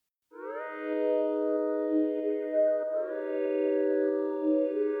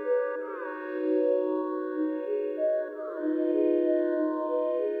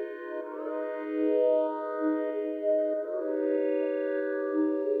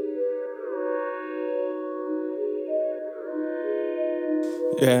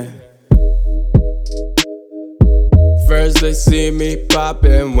Yeah. First they see me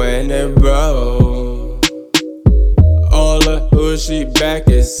poppin' when it roll. All the who she back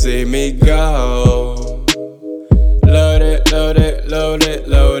and see me go. Load it, load it, load it,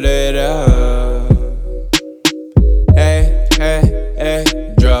 load it up. Hey, hey, hey,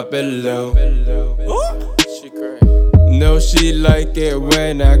 drop it low. She crazy. Know she like it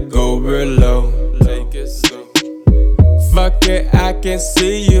when I go real low. Take it slow. Fuck it, I can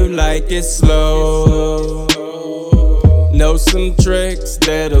see you like it slow. Know some tricks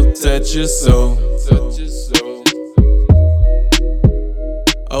that'll touch your soul.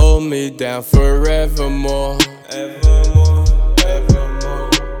 Hold me down forevermore.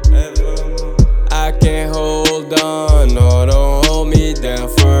 I can't hold on, no, don't hold me down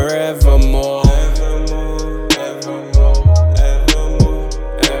forevermore.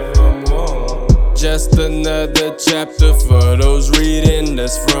 Just another chapter for those reading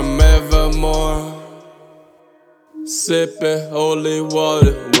that's from Evermore. Sipping holy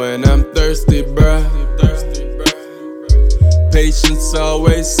water when I'm thirsty, bruh. Patients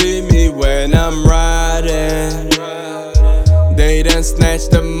always see me when I'm riding. They done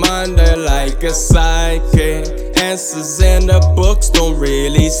snatched the Monday like a sidekick. Answers in the books don't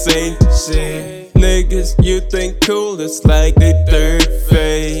really say shit. Niggas you think cool, it's like they third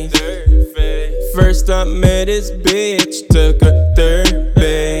phase. First I met this bitch, took a third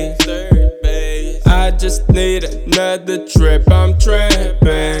base. I just need another trip, I'm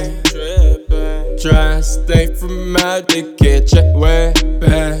tripping. Try to stay from out the kitchen, way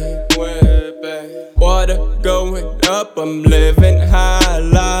back. Water going up, I'm living high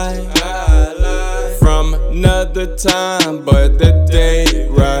life. From another time, but the day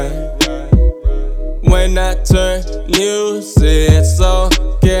right. When I turn news, it's all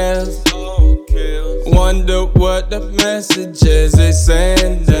kills. Wonder what the messages they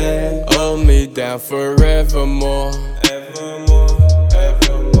sending. Hold me down forevermore.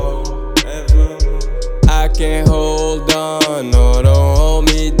 I can't hold on, no, don't hold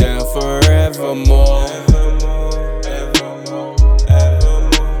me down forevermore.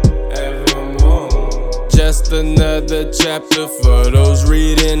 Just another chapter for those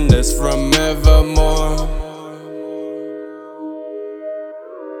reading that's from Evermore.